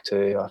feedback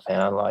too, I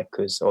found,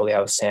 because all the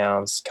other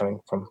sounds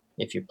coming from,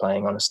 if you're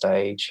playing on a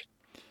stage,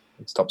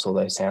 it stops all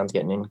those sounds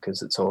getting in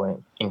because it's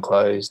all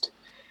enclosed.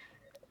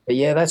 But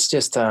yeah, that's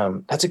just,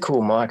 that's a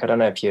cool mic. I don't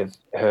know if you've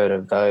heard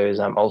of those,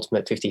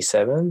 Ultimate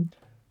 57.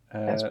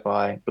 That's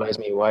by Blows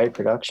Me Away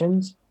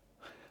Productions.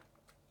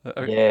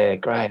 Yeah,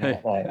 great.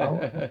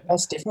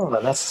 That's different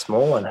one. That's a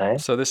small one, hey?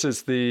 So this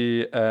is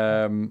the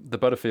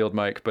Butterfield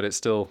mic, but it's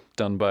still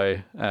done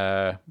by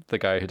the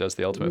guy who does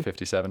the Ultimate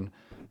 57.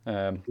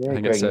 I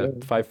think it's a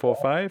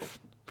 545,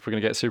 if we're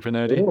going to get super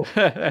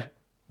nerdy.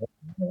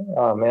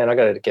 Oh, man, I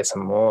got to get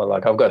some more.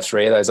 I've got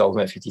 3 of those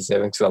Ultimate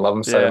 57 because I love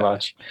them so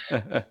much.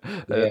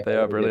 They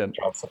are brilliant.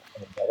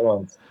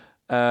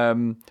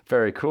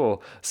 Very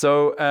cool.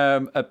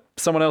 So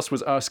someone else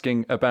was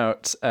asking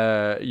about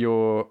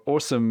your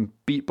awesome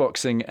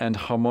beatboxing and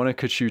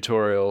harmonica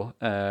tutorial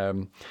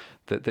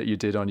that you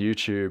did on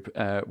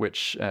YouTube,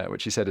 which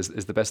he said is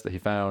the best that he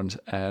found,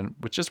 and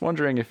was just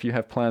wondering if you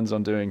have plans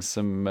on doing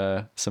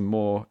some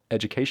more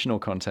educational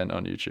content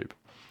on YouTube.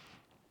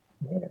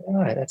 Yeah,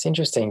 right. That's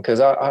interesting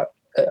because I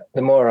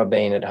the more I've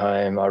been at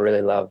home, I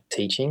really love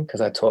teaching because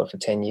I taught for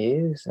 10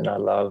 years and I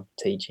love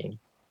teaching.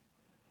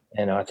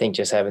 And I think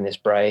just having this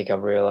break,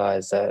 I've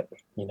realized that,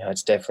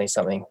 it's definitely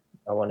something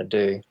I want to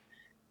do.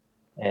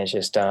 And it's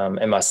just,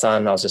 and my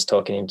son, I was just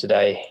talking to him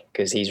today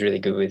because he's really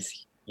good with,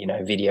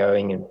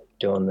 videoing and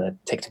doing the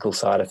technical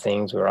side of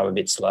things where I'm a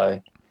bit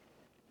slow.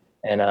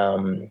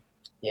 And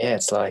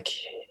it's like,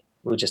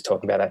 we were just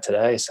talking about that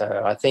today.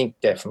 So I think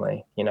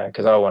definitely,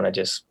 because I want to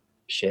just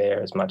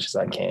share as much as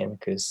I can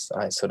because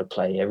I sort of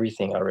play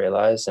everything, I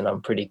realize, and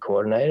I'm pretty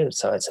coordinated.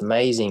 So it's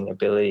amazing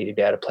ability to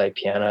be able to play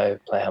piano,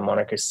 play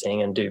harmonica,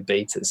 sing and do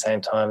beats at the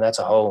same time. That's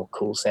a whole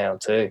cool sound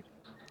too.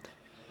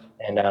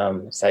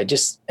 And so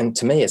and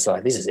to me, it's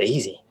like, this is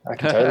easy. I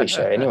can totally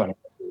show anyone how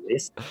to do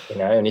this,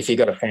 and if you've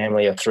got a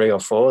family of 3 or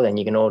 4, then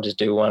you can all just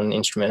do one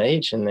instrument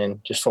each and then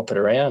just swap it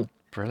around.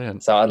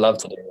 Brilliant. So I'd love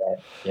to do that.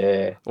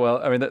 Yeah.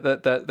 Well, I mean,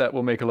 that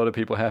will make a lot of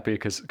people happy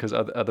because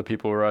other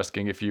people were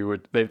asking if you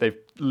would. They've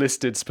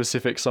listed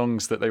specific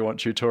songs that they want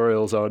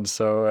tutorials on.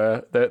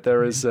 So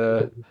there is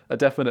a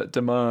definite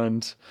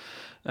demand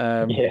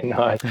Yeah,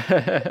 nice.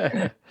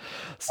 I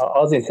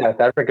was in South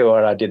Africa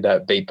when I did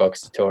that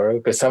beatbox tutorial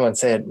because someone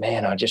said,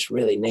 "Man, I just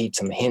really need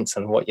some hints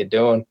on what you're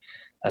doing."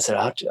 I said,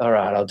 "All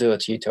right, I'll do a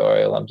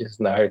tutorial. I'm just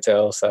in the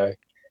hotel, so."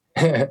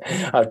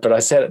 But I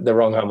said the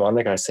wrong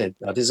harmonica. I said,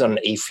 "Oh, this is on an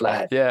E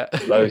flat, Yeah.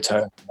 low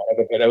tone,"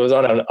 but it was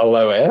on a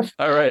low F.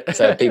 All right.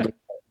 So people,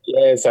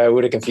 yeah, so I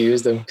would have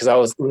confused them because I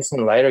was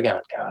listening later,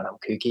 going, "God, I'm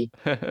kooky."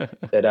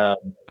 But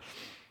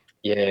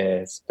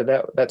yes,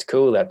 but that's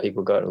cool that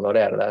people got a lot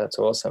out of that. That's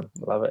awesome.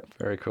 Love it.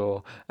 Very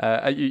cool.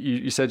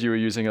 You said you were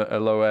using a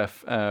low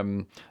F.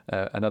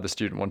 Another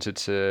student wanted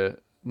to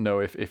know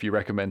if you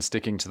recommend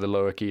sticking to the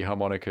lower key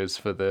harmonicas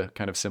for the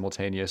kind of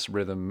simultaneous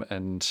rhythm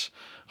and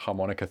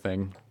harmonica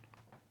thing.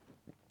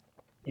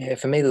 Yeah,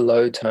 for me, the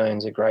low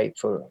tones are great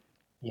for,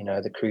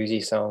 the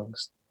cruisy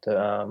songs,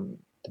 the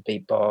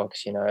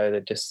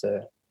beatbox, just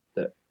the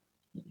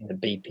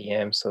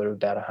BPM sort of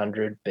about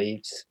 100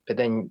 beats. But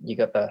then you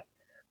got the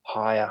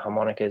higher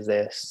harmonicas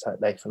there, so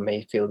they for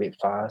me feel a bit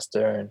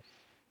faster and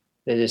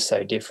they're just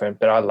so different.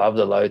 But I love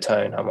the low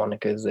tone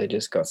harmonicas. They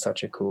just got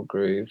such a cool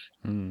groove.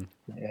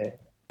 Yeah.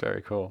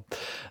 Very cool.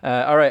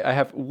 All right, I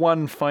have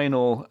one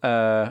final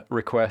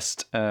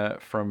request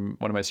from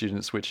one of my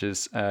students, which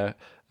is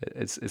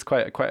it's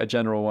quite a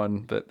general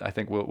one that I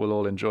think we'll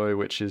all enjoy,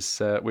 which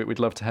is we'd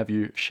love to have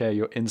you share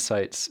your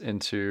insights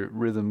into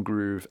rhythm,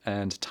 groove,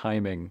 and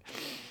timing.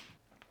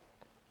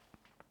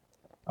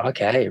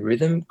 Okay,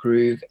 rhythm,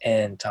 groove,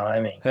 and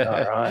timing. All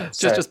right.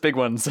 just big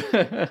ones.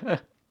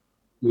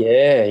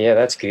 Yeah,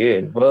 that's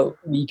good. Well,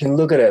 you can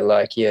look at it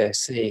like,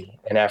 see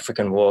an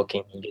African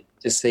walking. You can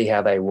just see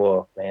how they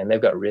walk, man.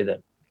 They've got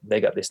rhythm. They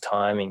got this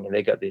timing and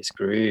they got this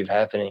groove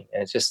happening.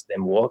 And it's just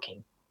them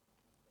walking.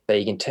 So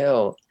you can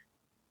tell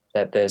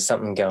that there's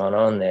something going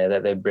on there,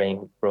 that they're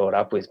being brought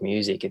up with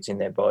music. It's in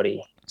their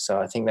body. So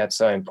I think that's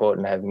so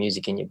important to have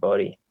music in your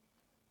body.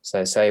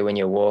 So say when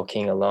you're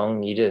walking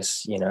along, you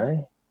just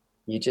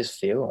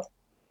feel.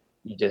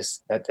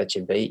 That's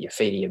your beat, your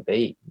feet are your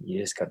beat. You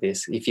just got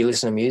this. If you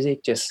listen to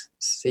music, just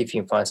see if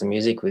you can find some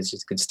music with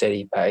just good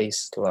steady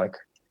pace, like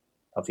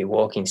of your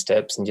walking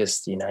steps, and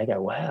just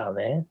go, wow,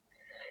 man.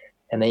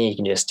 And then you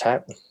can just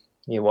tap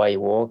while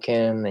you're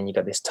walking, and you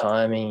got this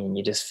timing, and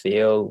you just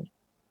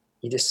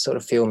sort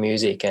of feel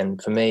music.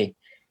 And for me,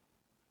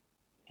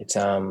 it's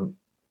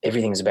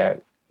everything's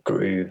about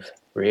groove,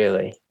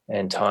 really,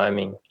 and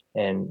timing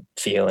and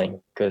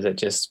feeling, because it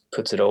just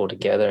puts it all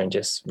together and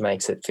just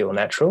makes it feel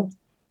natural.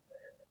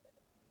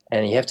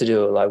 And you have to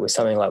do it like with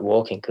something like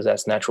walking, because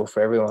that's natural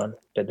for everyone.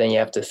 But then you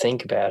have to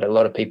think about it. A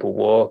lot of people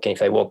walk, and if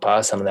they walk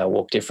past someone, they'll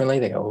walk differently.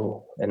 They go,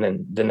 oh, and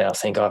then they'll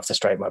think, I have to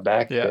straighten my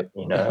back. Yeah.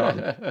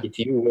 But, if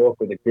you walk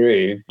with a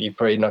groove, you're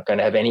probably not going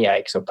to have any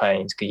aches or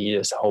pains,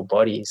 because the whole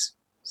body's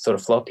sort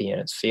of floppy and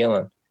it's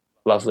feeling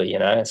lovely,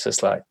 It's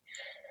just like,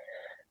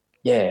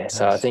 yeah.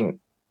 So I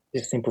think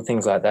just simple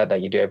things like that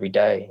you do every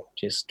day.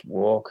 Just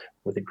walk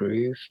with a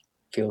groove,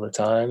 feel the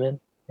timing,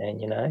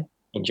 and,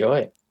 enjoy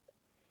it.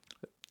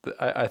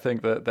 I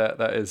think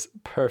that is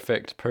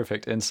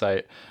perfect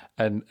insight,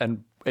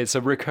 and it's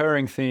a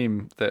recurring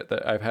theme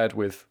that I've had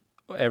with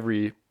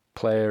every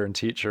player and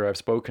teacher I've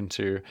spoken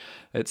to.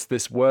 It's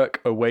this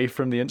work away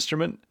from the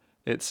instrument.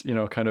 It's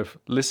kind of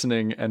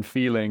listening and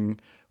feeling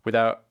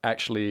without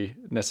actually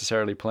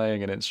necessarily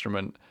playing an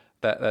instrument.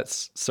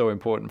 That's so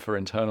important for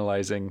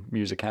internalizing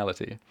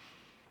musicality.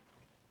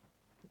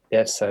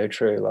 That's so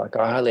true. Like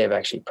I hardly ever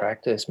actually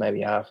practice,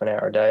 maybe half an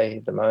hour a day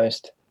at the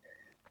most.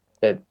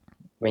 But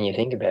when you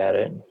think about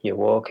it, you're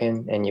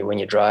walking, and when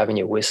you're driving,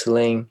 you're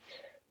whistling,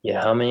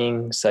 you're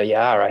humming. So you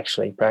are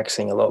actually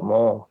practicing a lot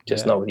more,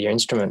 just not with your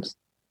instruments.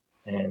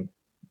 And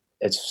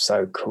it's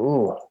so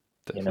cool,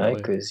 Definitely.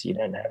 because you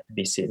don't have to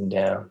be sitting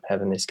down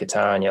having this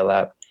guitar on your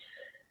lap.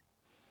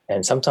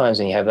 And sometimes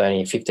when you have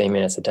only 15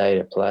 minutes a day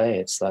to play,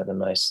 it's like the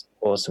most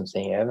awesome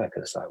thing ever,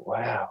 because it's like,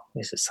 wow,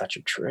 this is such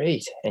a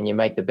treat. And you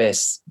make the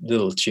best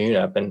little tune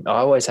up. And I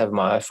always have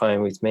my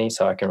iPhone with me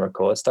so I can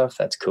record stuff.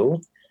 That's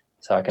cool.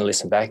 So I can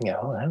listen back and go,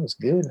 oh, that was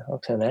good. I'll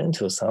turn that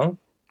into a song.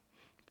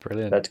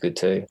 Brilliant. That's good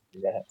too.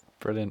 Yeah.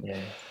 Brilliant. Yeah.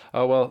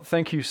 Oh, well,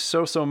 thank you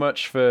so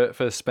much for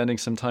spending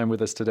some time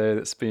with us today.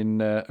 It's been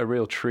a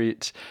real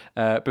treat.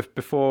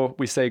 Before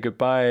we say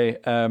goodbye,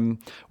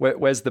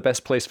 where's the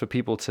best place for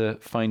people to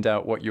find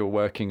out what you're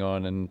working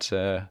on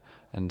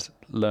and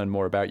learn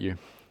more about you?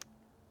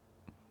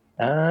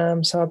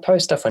 So I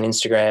post stuff on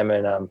Instagram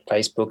and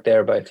Facebook.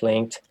 They're both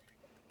linked.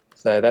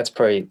 So that's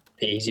probably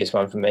the easiest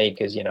one for me,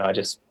 because, I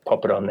just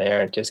pop it on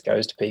there and it just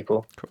goes to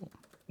people. Cool.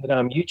 But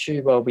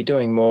YouTube, I'll be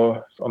doing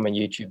more on my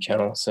YouTube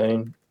channel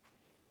soon.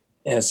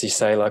 As you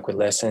say, like with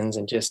lessons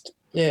and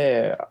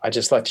I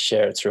just like to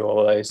share it through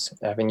all those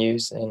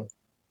avenues, and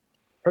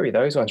probably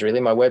those ones really.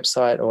 My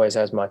website always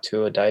has my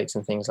tour dates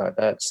and things like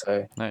that.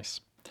 So nice.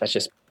 That's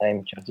just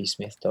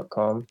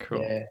judgysmith.com.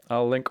 Cool. Yeah.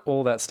 I'll link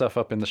all that stuff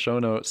up in the show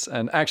notes.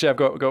 And actually, I've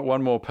got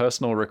one more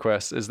personal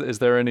request. Is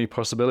there any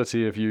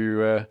possibility of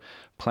you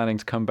planning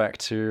to come back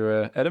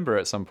to Edinburgh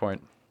at some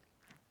point?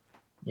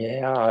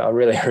 Yeah, I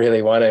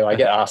really want to. I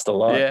get asked a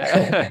lot.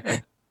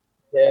 Yeah.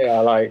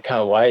 Yeah, I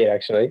can't wait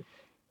actually.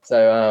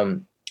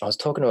 So I was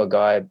talking to a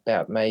guy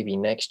about maybe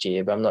next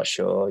year, but I'm not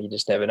sure. You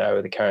just never know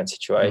with the current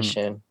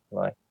situation.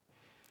 Like,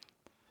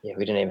 yeah,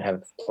 we didn't even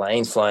have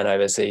planes flying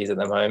overseas at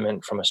the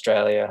moment from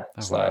Australia. Oh,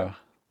 It's wow. like,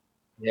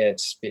 yeah,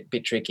 it's a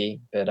bit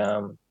tricky, but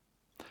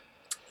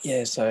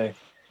yeah. So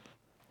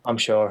I'm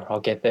sure I'll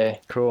get there.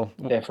 Cool.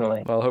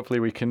 Definitely. Well, hopefully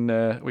we can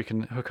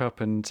hook up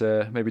and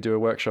maybe do a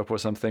workshop or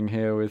something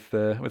here with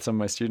some of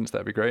my students.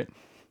 That'd be great.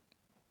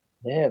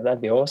 Yeah,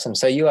 that'd be awesome.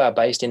 So you are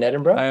based in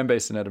Edinburgh? I am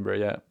based in Edinburgh.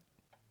 Yeah.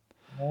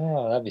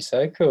 Oh, that'd be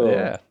so cool.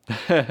 Yeah.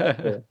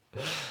 Cool.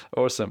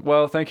 Awesome.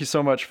 Well, thank you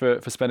so much for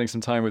spending some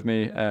time with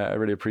me. I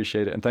really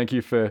appreciate it, and thank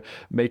you for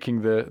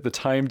making the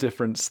time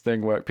difference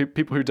thing work.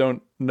 People who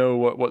don't know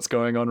what's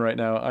going on right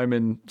now, I'm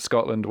in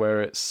Scotland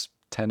where it's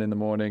 10 in the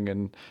morning,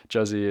 and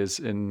Juzzy is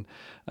in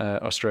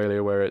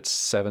Australia where it's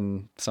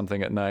 7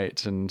 something at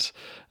night, and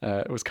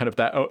it was kind of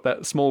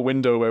that small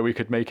window where we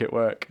could make it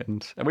work,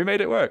 and we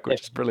made it work,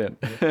 which is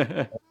brilliant.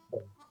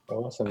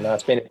 Awesome. No,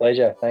 it's been a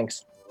pleasure.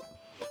 Thanks.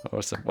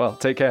 Awesome. Well,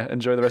 take care.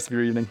 Enjoy the rest of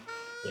your evening.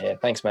 Yeah,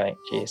 thanks, mate.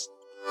 Cheers.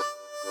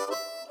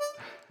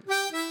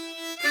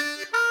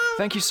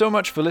 Thank you so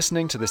much for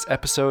listening to this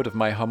episode of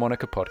my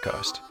Harmonica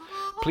podcast.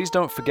 Please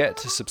don't forget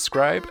to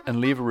subscribe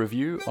and leave a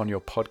review on your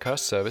podcast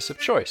service of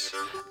choice.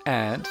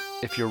 And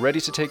if you're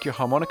ready to take your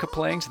harmonica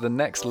playing to the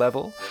next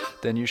level,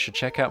 then you should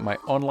check out my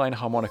online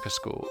harmonica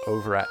school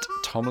over at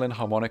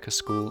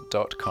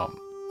tomlinharmonicaschool.com.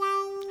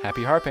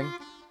 Happy harping!